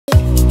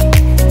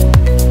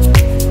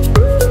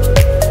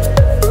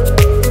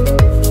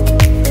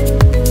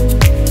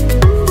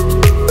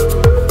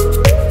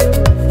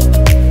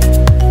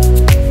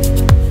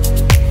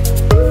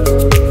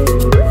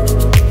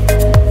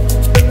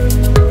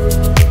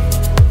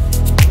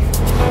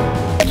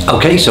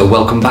Okay, so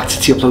welcome back to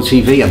T-Upload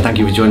TV and thank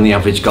you for joining the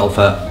average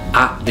golfer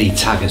at the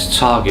Taggers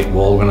target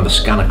wall. We're going to have a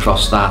scan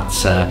across that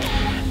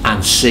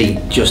and see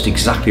just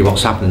exactly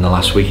what's happened in the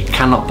last week. I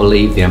cannot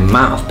believe the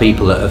amount of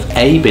people that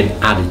have been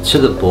added to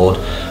the board,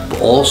 but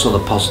also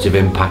the positive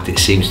impact it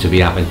seems to be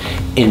having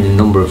in the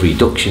number of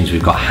reductions.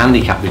 We've got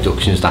handicap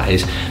reductions, that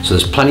is, so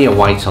there's plenty of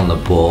white on the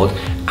board.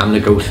 I'm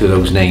going to go through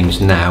those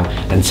names now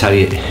and tell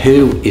you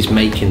who is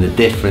making the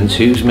difference,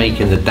 who's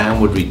making the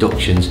downward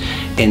reductions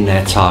in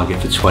their target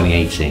for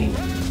 2018.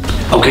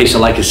 Okay, so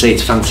like I say,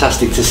 it's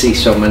fantastic to see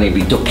so many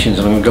reductions,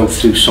 and I'm going to go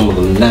through some of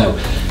them now.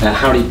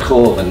 Harry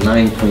Corver,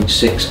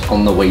 9.6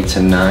 on the way to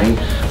 9.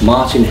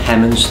 Martin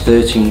Hemmons,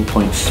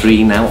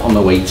 13.3 now on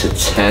the way to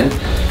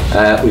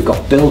 10. We've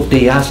got Bill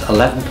Diaz,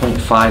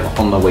 11.5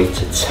 on the way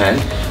to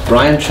 10.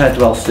 Brian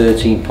Treadwell,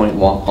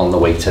 13.1 on the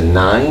way to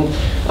 9.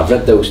 I've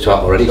read those two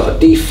out already. Got a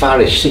D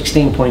Farish,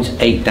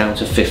 16.8 down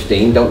to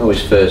 15. Don't know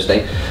his first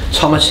name.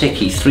 Thomas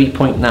Hickey,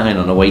 3.9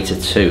 on the way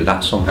to 2.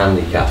 That's some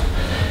handicap.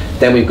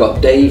 Then we've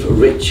got Dave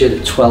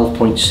Richard,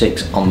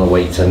 12.6 on the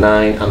way to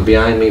 9, and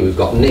behind me we've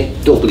got Nick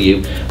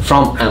W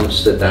from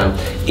Amsterdam.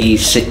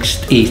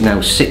 He's now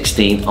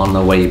 16 on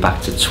the way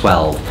back to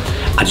 12.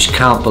 I just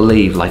can't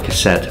believe, like I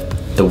said,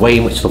 the way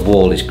in which the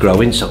wall is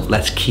growing, so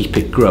let's keep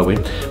it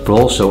growing. But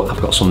also I've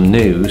got some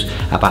news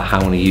about how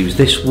I'm going to use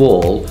this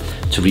wall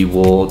to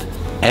reward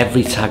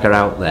every tagger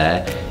out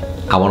there.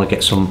 I want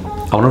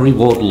to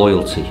reward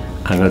loyalty.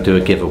 I'm going to do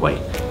a giveaway,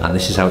 and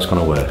this is how it's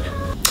going to work.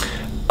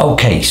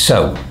 Okay,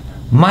 so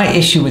my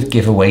issue with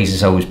giveaways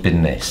has always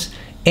been this.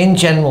 In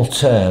general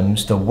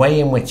terms, the way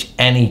in which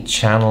any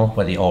channel,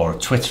 whether or a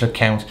Twitter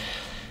account,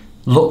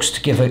 looks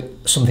to give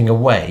something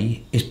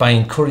away is by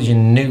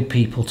encouraging new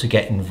people to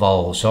get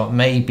involved. So it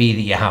may be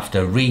that you have to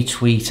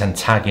retweet and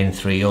tag in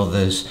 3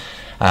 others.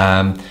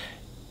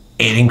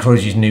 It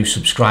encourages new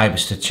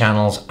subscribers to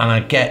channels, and I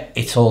get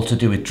it's all to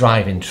do with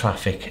driving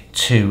traffic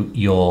to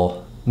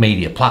your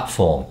media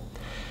platform,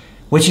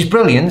 which is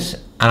brilliant,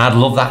 and I'd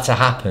love that to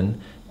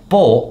happen.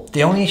 But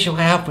the only issue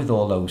I have with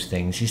all those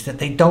things is that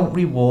they don't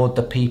reward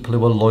the people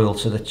who are loyal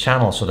to the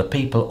channel. So the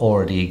people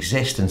already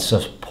exist and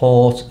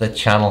support the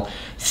channel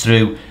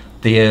through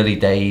the early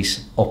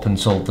days up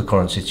until the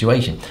current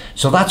situation.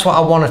 So that's what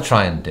I want to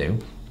try and do.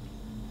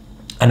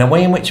 And the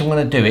way in which I'm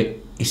going to do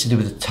it is to do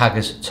with the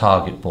Taggers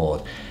target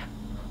board.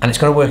 And it's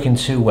going to work in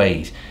 2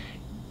 ways.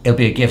 It'll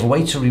be a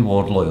giveaway to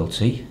reward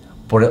loyalty,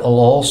 but it'll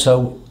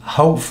also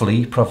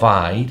hopefully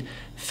provide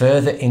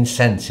further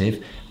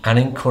incentive and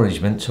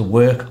encouragement to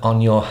work on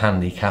your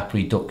handicap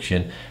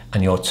reduction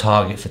and your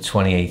target for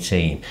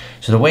 2018.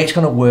 So the way it's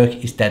going to work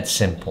is dead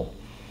simple.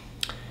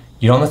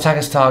 You're on the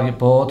Taggers target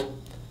board.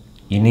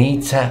 You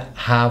need to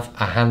have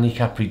a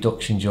handicap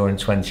reduction during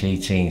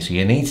 2018. So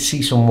you need to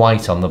see some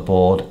white on the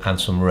board and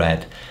some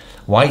red.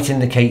 White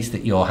indicates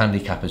that your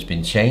handicap has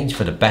been changed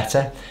for the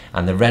better,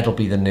 and the red will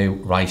be the new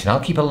right. And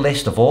I'll keep a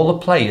list of all the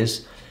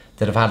players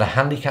that have had a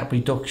handicap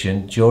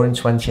reduction during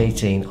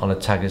 2018 on a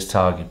Taggers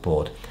target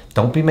board.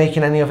 Don't be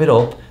making any of it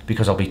up,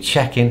 because I'll be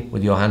checking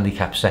with your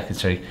handicap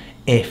secretary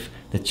if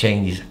the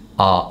changes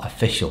are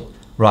official.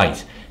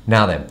 Right,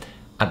 now then,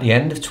 at the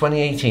end of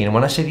 2018, and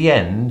when I say the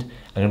end,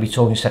 I'm going to be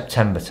talking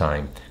September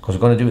time, because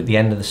we're going to do it at the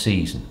end of the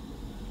season.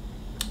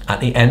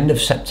 At the end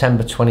of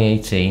September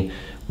 2018,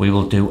 we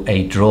will do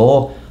a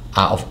draw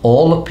out of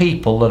all the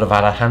people that have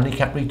had a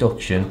handicap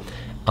reduction,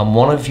 and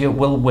one of you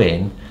will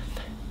win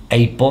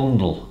a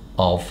bundle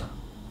of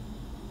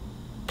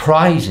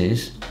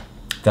prizes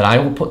that I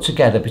will put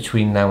together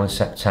between now and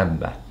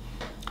September.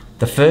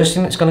 The first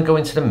thing that's going to go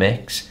into the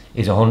mix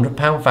is a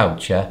 £100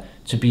 voucher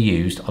to be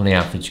used on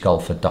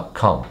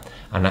theaveragegolfer.com,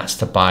 and that's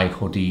to buy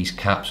hoodies,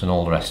 caps and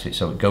all the rest of it,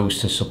 so it goes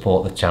to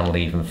support the channel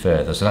even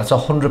further. So that's a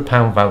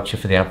 £100 voucher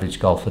for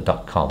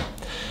theaveragegolfer.com.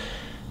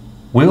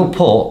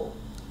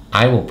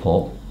 I will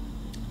put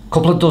a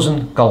couple of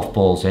dozen golf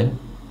balls in,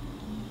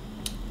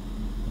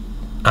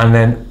 and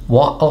then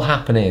what will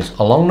happen is,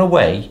 along the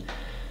way,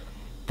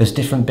 there's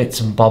different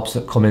bits and bobs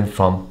that come in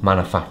from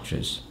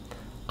manufacturers.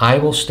 I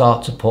will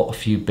start to put a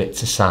few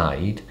bits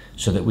aside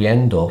so that we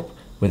end up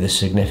with a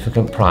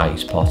significant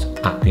prize pot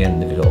at the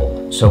end of it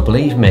all. So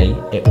believe me,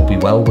 it will be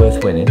well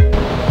worth winning.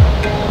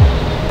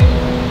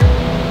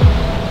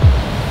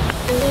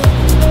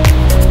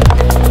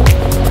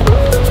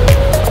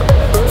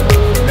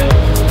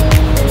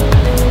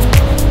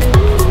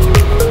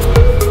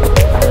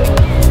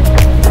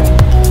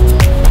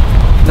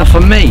 For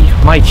me,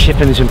 my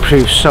chipping has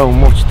improved so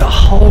much. The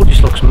hole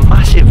just looks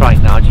massive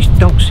right now. I just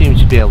don't seem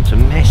to be able to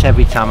miss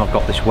every time I've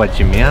got this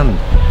wedge in my hand.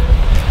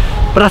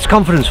 But that's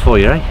confidence for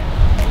you, right?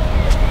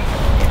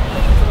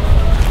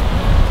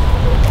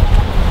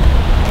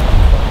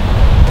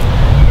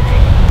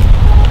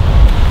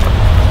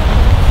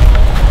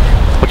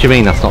 What do you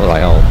mean that's not the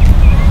right hole?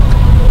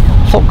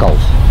 Foot golf?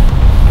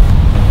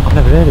 I've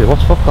never heard of it.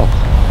 What's foot golf?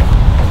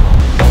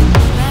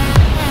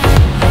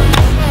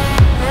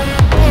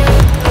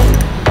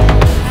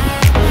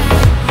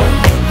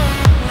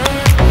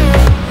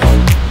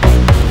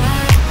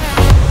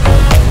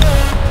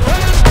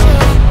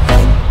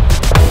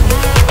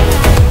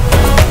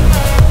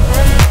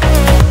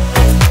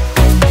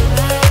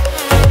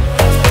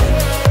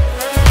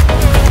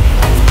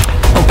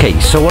 Okay,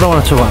 so what I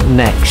want to talk about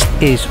next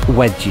is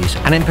wedges,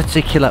 and in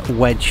particular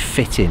wedge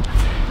fitting.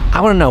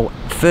 I want to know,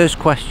 first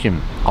question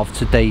of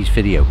today's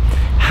video,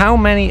 how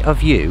many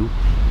of you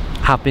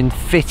have been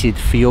fitted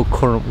for your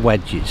current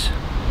wedges?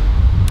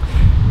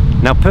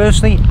 Now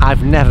personally,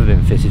 I've never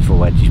been fitted for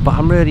wedges, but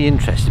I'm really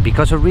interested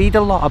because I read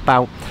a lot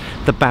about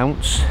the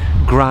bounce,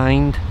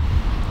 grind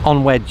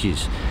on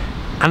wedges,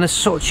 and there's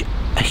such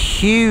a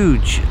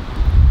huge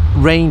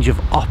range of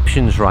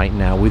options right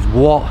now with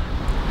what,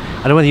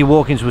 I don't know whether you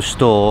walk into a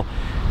store,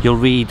 you'll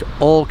read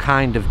all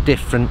kind of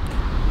different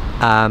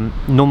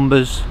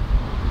numbers,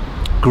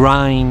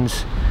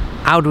 grinds.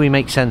 How do we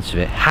make sense of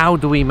it? How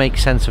do we make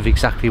sense of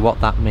exactly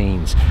what that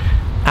means?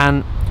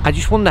 And I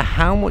just wonder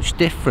how much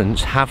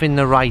difference having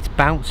the right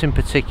bounce in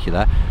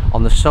particular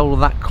on the sole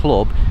of that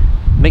club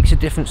makes a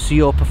difference to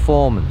your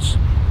performance.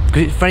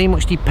 Because it's very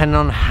much dependent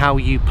on how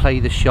you play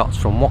the shots,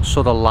 from what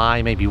sort of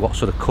lie, maybe what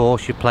sort of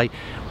course you play,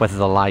 whether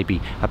the lie be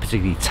a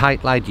particularly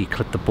tight lie, do you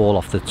clip the ball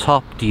off the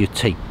top, do you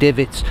take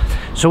divots?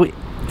 So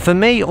for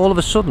me, all of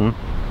a sudden,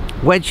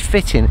 wedge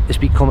fitting has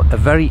become a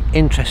very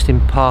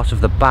interesting part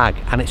of the bag,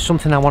 and it's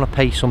something I want to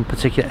pay some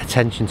particular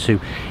attention to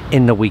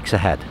in the weeks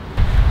ahead.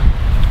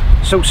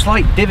 So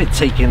slight divot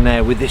taking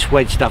there with this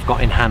wedge that I've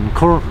got in hand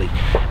currently,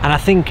 and I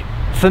think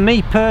for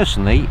me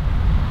personally,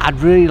 I'd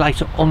really like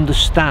to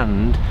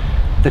understand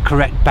the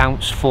correct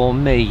bounce for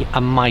me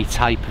and my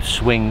type of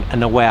swing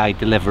and the way I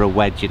deliver a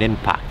wedge at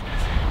impact,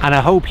 and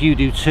I hope you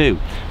do too.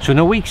 So in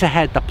the weeks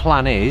ahead, the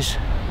plan is,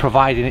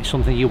 providing it's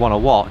something you want to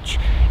watch,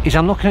 is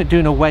I'm looking at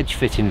doing a wedge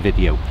fitting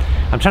video.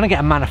 I'm trying to get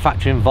a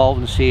manufacturer involved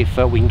and see if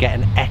we can get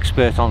an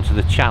expert onto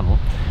the channel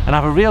and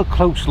have a real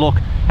close look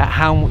at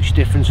how much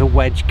difference a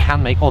wedge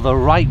can make, or the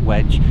right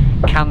wedge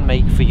can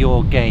make for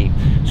your game.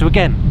 So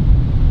again,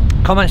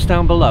 comments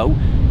down below,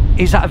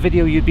 is that a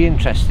video you'd be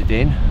interested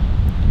in?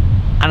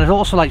 And I'd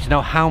also like to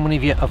know how many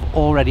of you have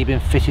already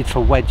been fitted for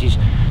wedges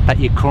that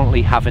you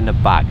currently have in the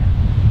bag.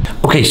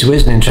 Okay, so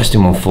here's an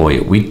interesting one for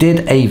you. We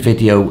did a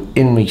video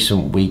in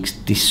recent weeks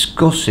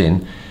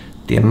discussing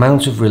the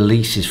amount of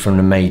releases from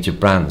the major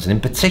brands, and in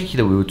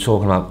particular we were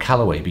talking about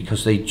Callaway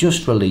because they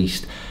just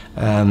released,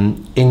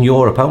 in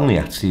Europe only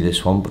actually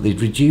this one, but they'd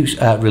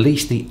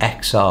released the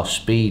XR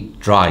Speed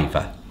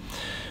driver,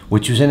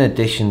 which was in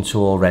addition to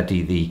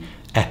already the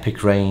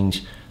Epic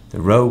range, the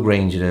Rogue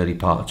range in early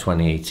part of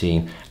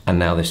 2018, and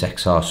now this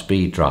XR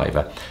Speed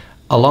driver,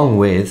 along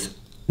with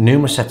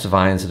numerous sets of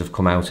irons that have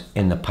come out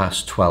in the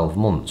past 12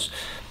 months.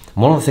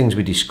 One of the things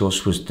we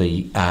discussed was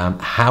the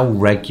how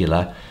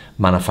regular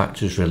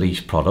manufacturers release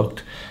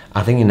product.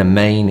 I think in the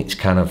main it's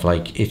kind of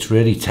like it's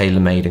really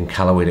tailor-made, and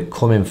Callaway that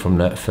come in from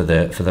for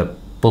the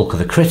bulk of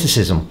the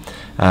criticism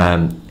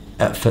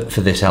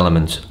for this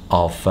element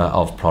of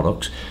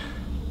products.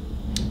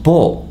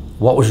 But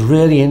what was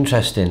really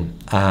interesting,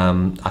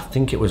 I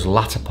think it was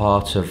latter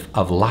part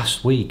of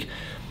last week,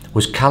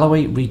 was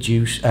Callaway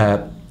released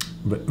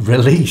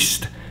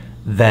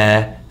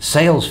their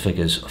sales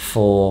figures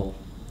for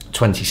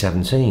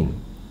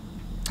 2017,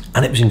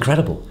 and it was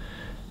incredible.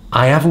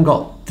 I haven't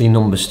got the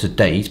numbers to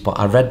date, but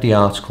I read the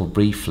article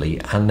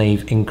briefly, and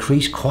they've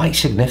increased quite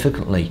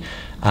significantly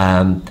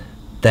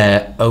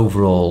their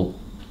overall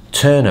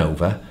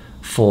turnover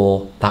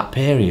for that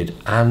period,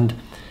 and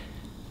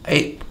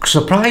it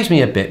surprised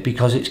me a bit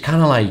because it's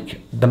kind of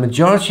like the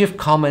majority of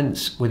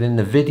comments within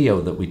the video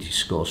that we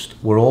discussed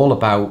were all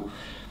about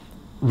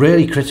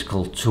really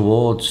critical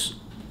towards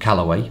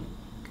Callaway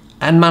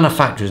and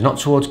manufacturers, not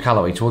towards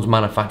Callaway, towards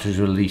manufacturers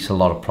who release a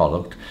lot of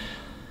product.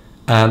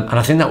 And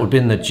I think that would have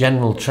been the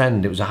general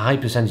trend. It was a high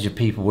percentage of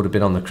people would have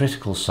been on the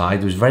critical side.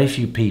 There was very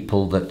few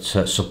people that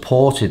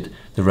supported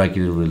the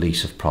regular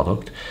release of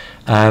product.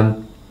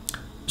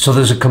 So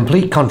there's a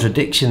complete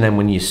contradiction then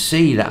when you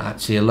see that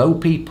actually a lot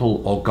of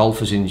people, or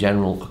golfers in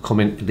general, are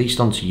coming at least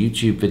onto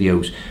YouTube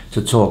videos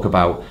to talk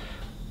about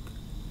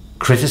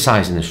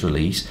criticising this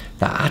release,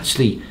 that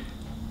actually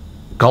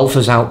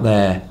golfers out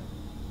there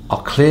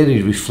are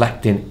clearly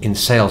reflecting in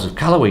sales of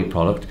Callaway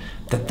product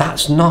that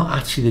that's not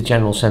actually the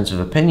general sense of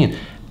opinion.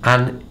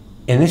 And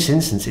in this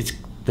instance, it's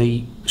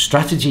the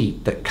strategy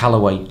that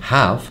Callaway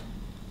have,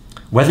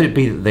 whether it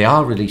be that they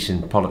are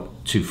releasing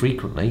product too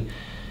frequently,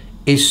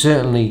 is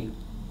certainly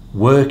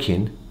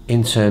working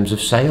in terms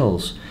of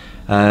sales.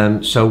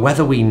 So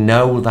whether we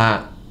know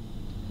that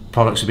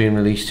products are being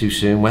released too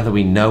soon, whether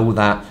we know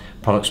that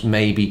products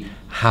maybe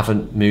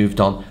haven't moved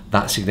on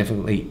that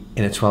significantly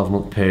in a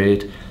 12-month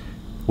period,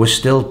 we're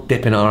still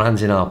dipping our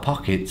hands in our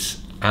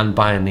pockets and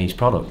buying these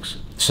products.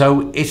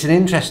 So it's an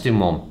interesting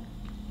one,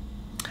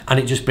 and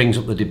it just brings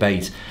up the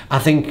debate. I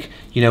think,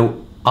 you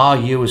know, are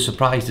you as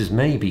surprised as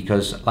me?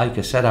 Because like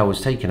I said, I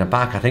was taken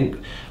aback. I think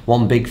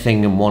one big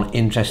thing and one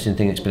interesting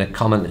thing, it's been a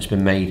comment that's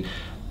been made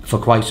for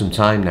quite some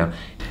time now.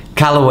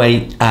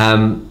 Callaway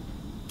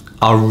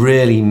are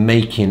really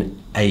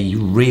making a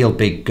real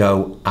big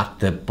go at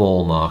the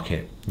ball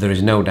market. There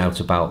is no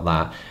doubt about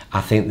that. I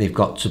think they've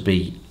got to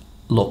be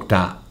looked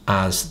at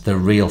as the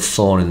real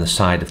thorn in the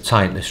side of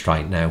Titleist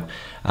right now.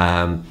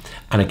 And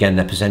again,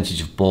 their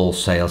percentage of ball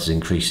sales has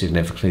increased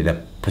significantly.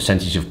 Their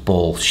percentage of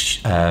ball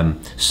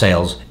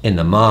sales in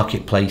the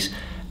marketplace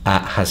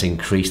has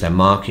increased. Their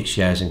market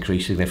share has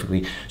increased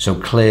significantly. So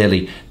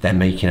clearly they're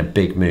making a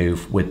big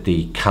move with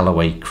the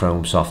Callaway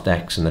Chrome Soft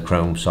X and the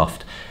Chrome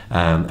Soft.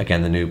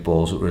 Again, the new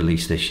balls that were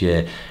released this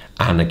year,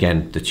 and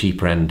again the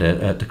cheaper end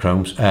at the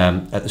Chromes,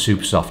 at the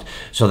Super Soft.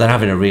 So they're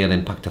having a real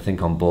impact, I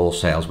think, on ball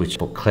sales,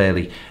 but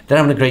clearly they're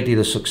having a great deal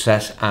of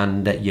success,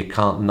 and you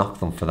can't knock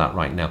them for that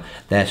right now.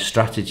 Their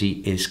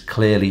strategy is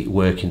clearly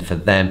working for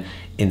them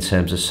in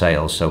terms of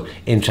sales. So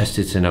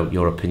interested to know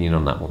your opinion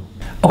on that one.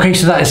 Okay,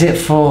 so that is it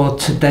for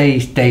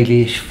today's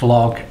daily-ish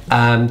vlog.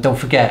 Don't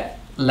forget,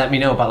 let me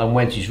know about them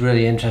wedges.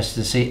 Really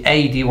interested to see,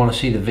 do you want to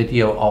see the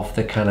video of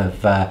the kind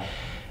of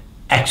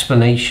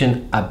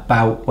explanation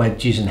about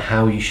wedges and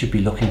how you should be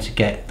looking to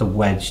get the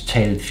wedge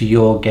tailored for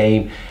your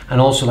game? And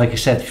also, like I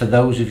said, for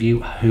those of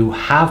you who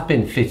have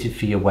been fitted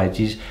for your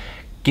wedges,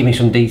 give me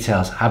some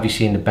details. Have you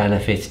seen the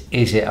benefits?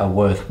 Is it a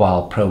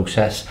worthwhile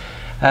process?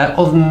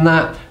 Other than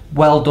that,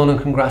 well done and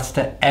congrats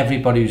to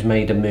everybody who's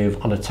made a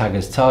move on a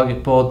Taggers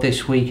target board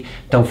this week.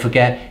 Don't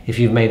forget, if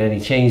you've made any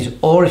changes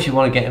or if you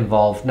want to get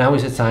involved, now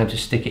is the time to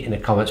stick it in the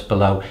comments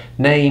below.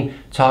 Name,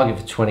 target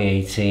for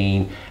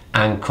 2018,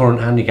 and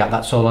current handicap.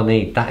 That's all I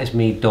need. That is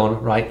me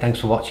done. Right, thanks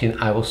for watching.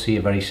 I will see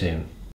you very soon.